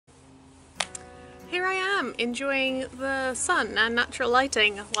here I am enjoying the sun and natural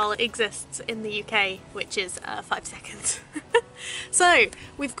lighting while it exists in the UK, which is 5 seconds. So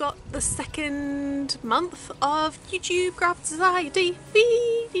we've got the second month of YouTube Craft Society.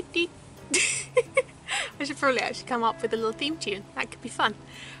 I should probably actually come up with a little theme tune, that could be fun.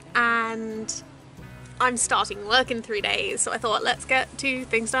 And I'm starting work in 3 days, so I thought let's get 2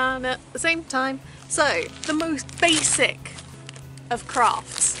 things done at the same time. So the most basic of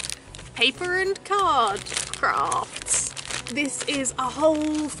crafts, paper and card crafts. This is a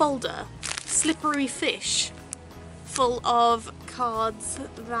whole folder, slippery fish, full of cards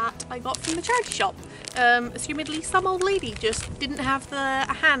that I got from the charity shop. Assumedly some old lady just didn't have the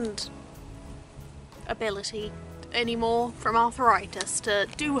hand ability anymore from arthritis to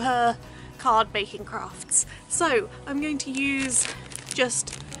do her card making crafts. So I'm going to use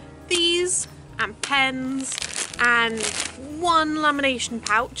just these and pens and 1 lamination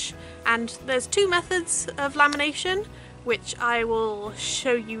pouch, and there's 2 methods of lamination which I will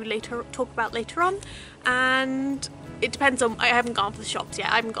show you later, talk about later on, and it depends on, I haven't gone to the shops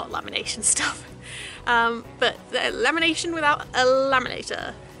yet, I haven't got lamination stuff. But the lamination without a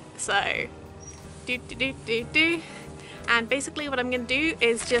laminator. So and basically what I'm going to do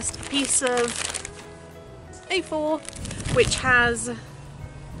is just a piece of A4 which has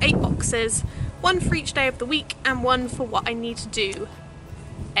 8 boxes, 1 for each day of the week and 1 for what I need to do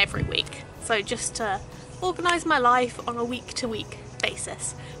every week. So just to organise my life on a week-to-week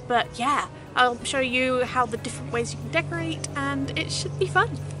basis. But yeah, I'll show you how the different ways you can decorate, and it should be fun.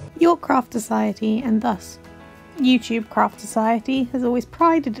 Your Craft Society, and thus YouTube Craft Society, has always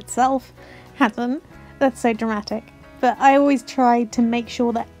prided itself, hasn't, that's so dramatic, but I always tried to make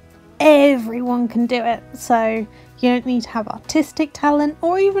sure that everyone can do it, so you don't need to have artistic talent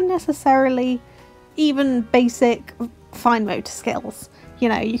or even necessarily even basic fine motor skills. You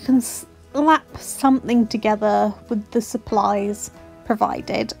know, you can slap something together with the supplies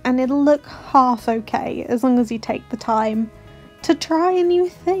provided and it'll look half okay as long as you take the time to try a new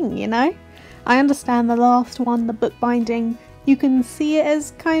thing, you know? I understand the last one, the bookbinding, you can see it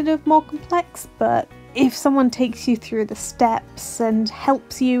as kind of more complex, but if someone takes you through the steps and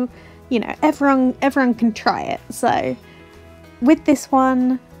helps you, you know, everyone can try it. So with this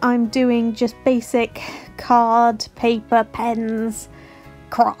one, I'm doing just basic card, paper, pens,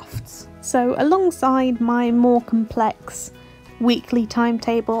 crafts. So alongside my more complex weekly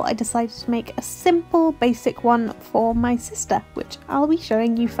timetable, I decided to make a simple basic one for my sister, which I'll be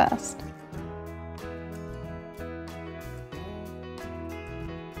showing you first.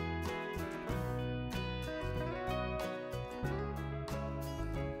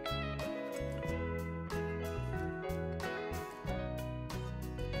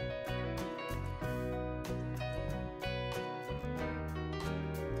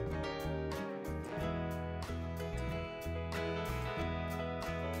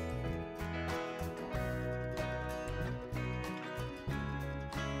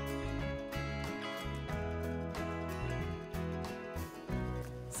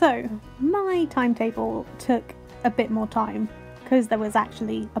 So my timetable took a bit more time because there was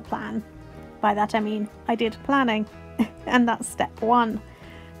actually a plan. By that I mean I did planning and that's step 1.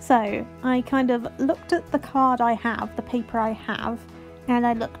 So I kind of looked at the card I have, the paper I have, and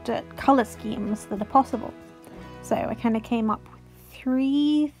I looked at colour schemes that are possible. So I kind of came up with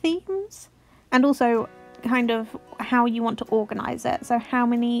 3 themes, and also kind of how you want to organise it. So how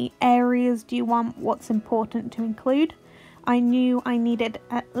many areas do you want, what's important to include. I knew I needed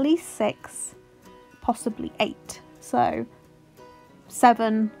at least 6, possibly 8, so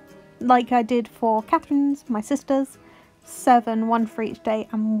 7 like I did for Catherine's, my sister's, 7, 1 for each day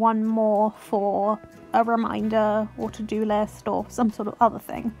and 1 more for a reminder or to-do list or some sort of other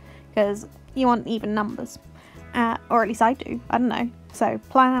thing, because you want even numbers, or at least I do, I don't know. So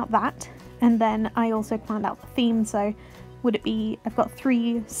plan out that, and then I also planned out the theme. So would it be, I've got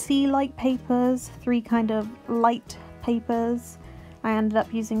 3 sea-light papers, 3 kind of light papers. I ended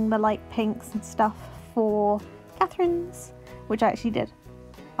up using the light pinks and stuff for Catherine's, which I actually did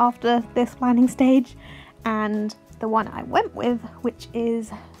after this planning stage, and the one I went with, which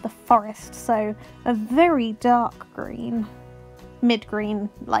is the forest, so a very dark green, mid-green,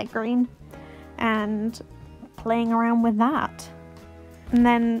 light green, and playing around with that. And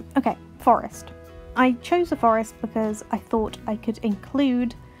then, okay, forest. I chose a forest because I thought I could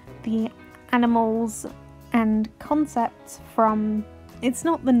include the animals and concepts from, it's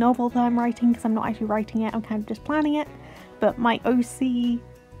not the novel that I'm writing because I'm not actually writing it, I'm kind of just planning it, but my OC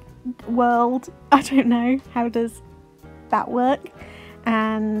world, I don't know, how does that work?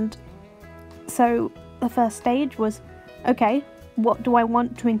 And so the first stage was, okay, what do I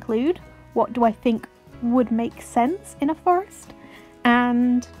want to include? what do I think would make sense in a forest,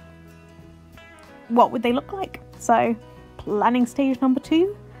 and what would they look like. So planning stage number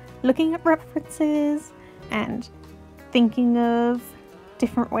 2, looking at references and thinking of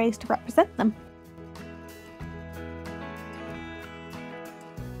different ways to represent them.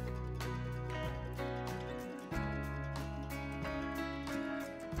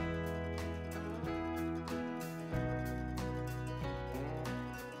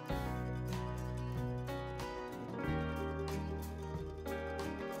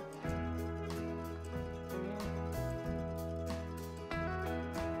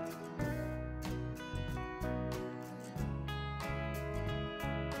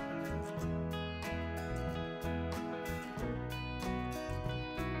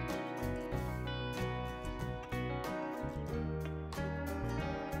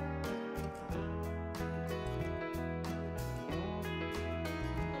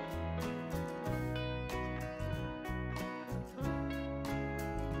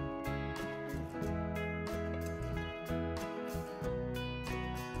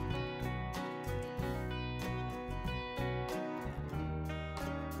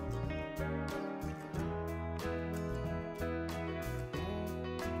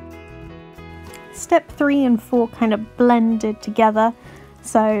 Step 3 and 4 kind of blended together.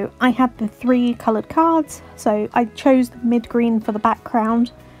 So I had the 3 coloured cards, so I chose the mid-green for the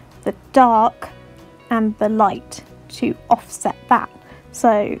background, the dark and the light to offset that.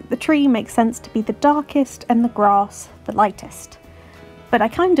 So the tree makes sense to be the darkest and the grass the lightest. But I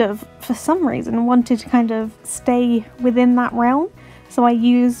kind of, for some reason, wanted to kind of stay within that realm. So I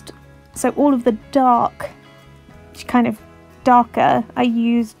used, so all of the dark, kind of darker, I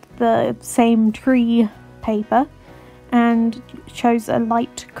used the same tree paper and chose a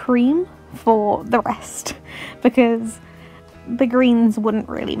light cream for the rest, because the greens wouldn't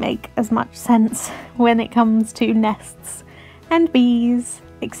really make as much sense when it comes to nests and bees,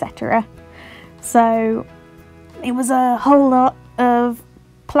 etc. So it was a whole lot of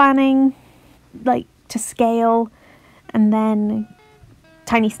planning, like to scale, and then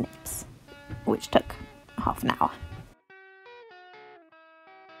tiny snips, which took half an hour.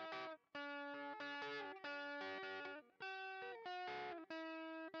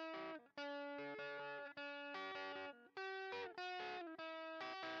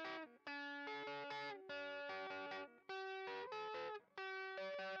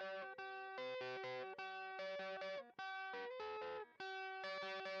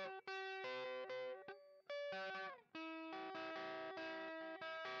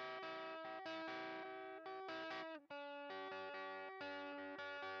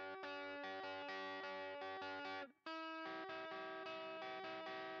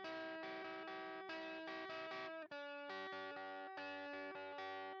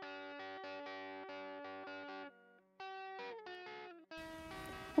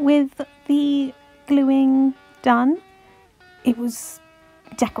 With the gluing done, it was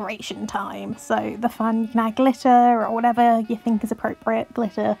decoration time. So the fun, you can add glitter or whatever you think is appropriate.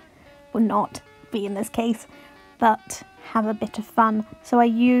 Glitter would not be in this case, but have a bit of fun. So I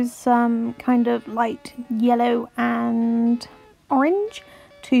used some kind of light yellow and orange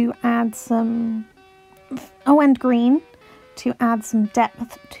to add some, and green to add some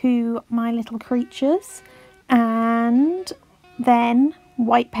depth to my little creatures, and then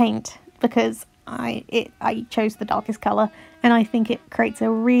white paint, because I chose the darkest colour and I think it creates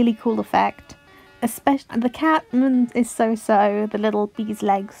a really cool effect. Especially the cat is so, the little bee's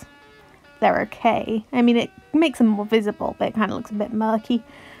legs, they're okay. I mean, it makes them more visible, but it kind of looks a bit murky.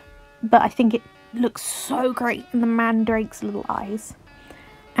 But I think it looks so great in the mandrake's little eyes.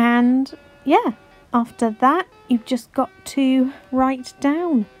 And yeah, after that, you've just got to write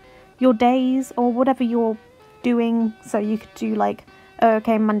down your days or whatever you're doing. So you could do like,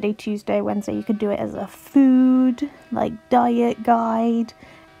 okay, Monday, Tuesday, Wednesday, you could do it as a food, like diet guide,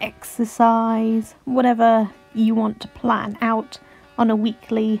 exercise, whatever you want to plan out on a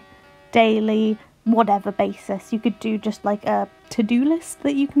weekly, daily, whatever basis. You could do just like a to-do list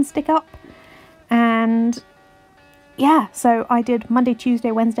that you can stick up. And yeah, so I did Monday,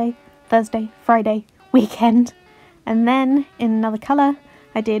 Tuesday, Wednesday, Thursday, Friday, weekend. And then in another colour,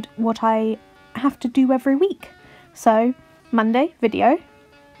 I did what I have to do every week. So Monday, video,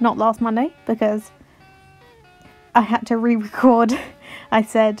 not last Monday, because I had to re-record. I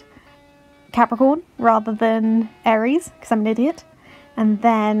said Capricorn rather than Aries, because I'm an idiot. And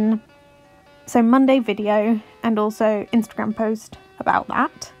then, so Monday video, and also Instagram post about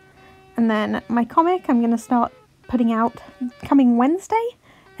that. And then my comic, I'm going to start putting out coming Wednesday.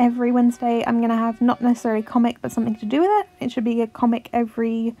 Every Wednesday I'm going to have not necessarily a comic, but something to do with it. It should be a comic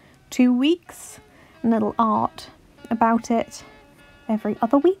every 2 weeks, and little art about it every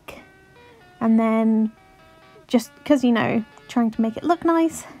other week. And then just because, you know, trying to make it look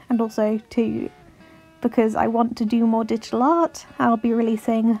nice, and also because I want to do more digital art, I'll be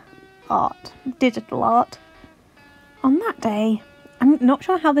releasing digital art on that day. I'm not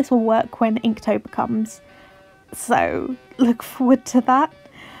sure how this will work when Inktober comes, so look forward to that.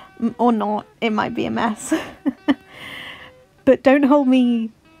 Or not, it might be a mess. But don't hold me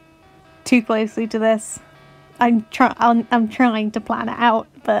too closely to this. I'm trying to plan it out,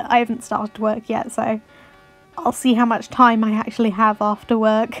 but I haven't started work yet, so I'll see how much time I actually have after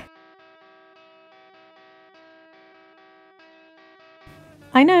work.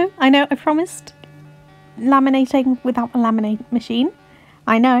 I know, I promised laminating without a laminate machine.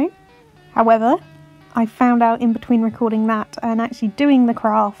 I know. However, I found out in between recording that and actually doing the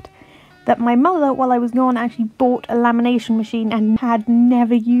craft that my mother, while I was gone, actually bought a lamination machine and had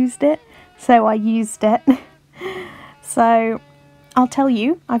never used it, so I used it. So I'll tell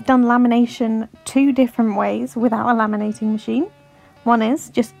you, I've done lamination 2 different ways without a laminating machine. One is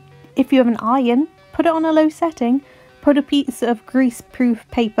just, if you have an iron, put it on a low setting, put a piece of grease-proof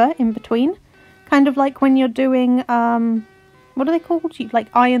paper in between, kind of like when you're doing, what are they called? You like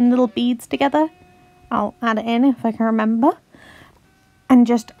iron little beads together. I'll add it in if I can remember. And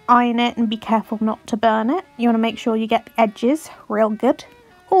just iron it and be careful not to burn it. You want to make sure you get the edges real good.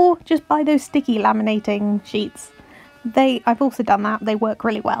 Or just buy those sticky laminating sheets. I've also done that, they work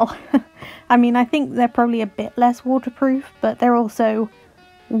really well. I mean, I think they're probably a bit less waterproof, but they're also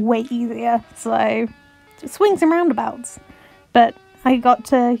way easier, so swings and roundabouts. But I got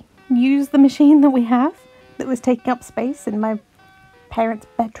to use the machine that we have, that was taking up space in my parents'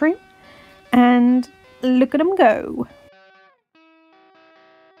 bedroom, and look at them go.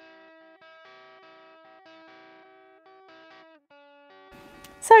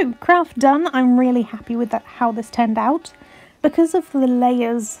 So, craft done. I'm really happy with how this turned out. Because of the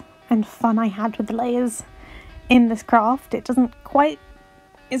layers and fun I had with the layers in this craft, it's not quite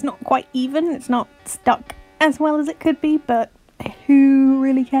even, it's not stuck as well as it could be, but who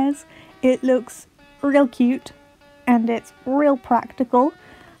really cares? It looks real cute and it's real practical.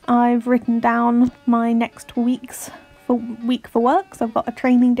 I've written down my next week for work, so I've got a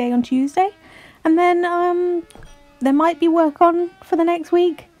training day on Tuesday, and then there might be work on for the next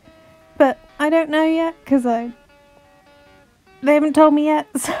week, but I don't know yet because they haven't told me yet,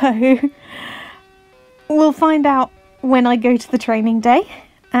 so we'll find out when I go to the training day.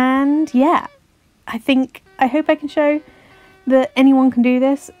 And yeah, I hope I can show that anyone can do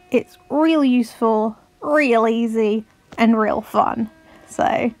this. It's real useful, real easy, and real fun.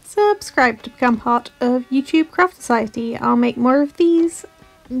 So subscribe to become part of YouTube Craft Society. I'll make more of these.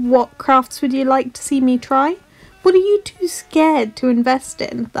 What crafts would you like to see me try? What are you too scared to invest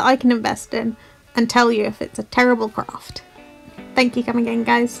in that I can invest in and tell you if it's a terrible craft? Thank you, come again,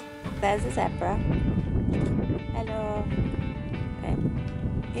 guys. There's a zebra. Hello.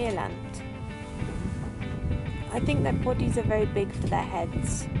 Irland. I think their bodies are very big for their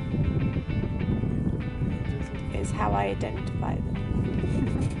heads. Is how I identify them.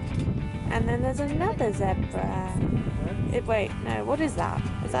 And then there's another zebra. Wait, no, what is that?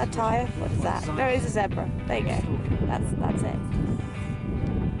 Is that a tyre? What is that? No, it's a zebra. There you go. That's it.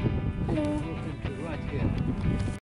 Hello.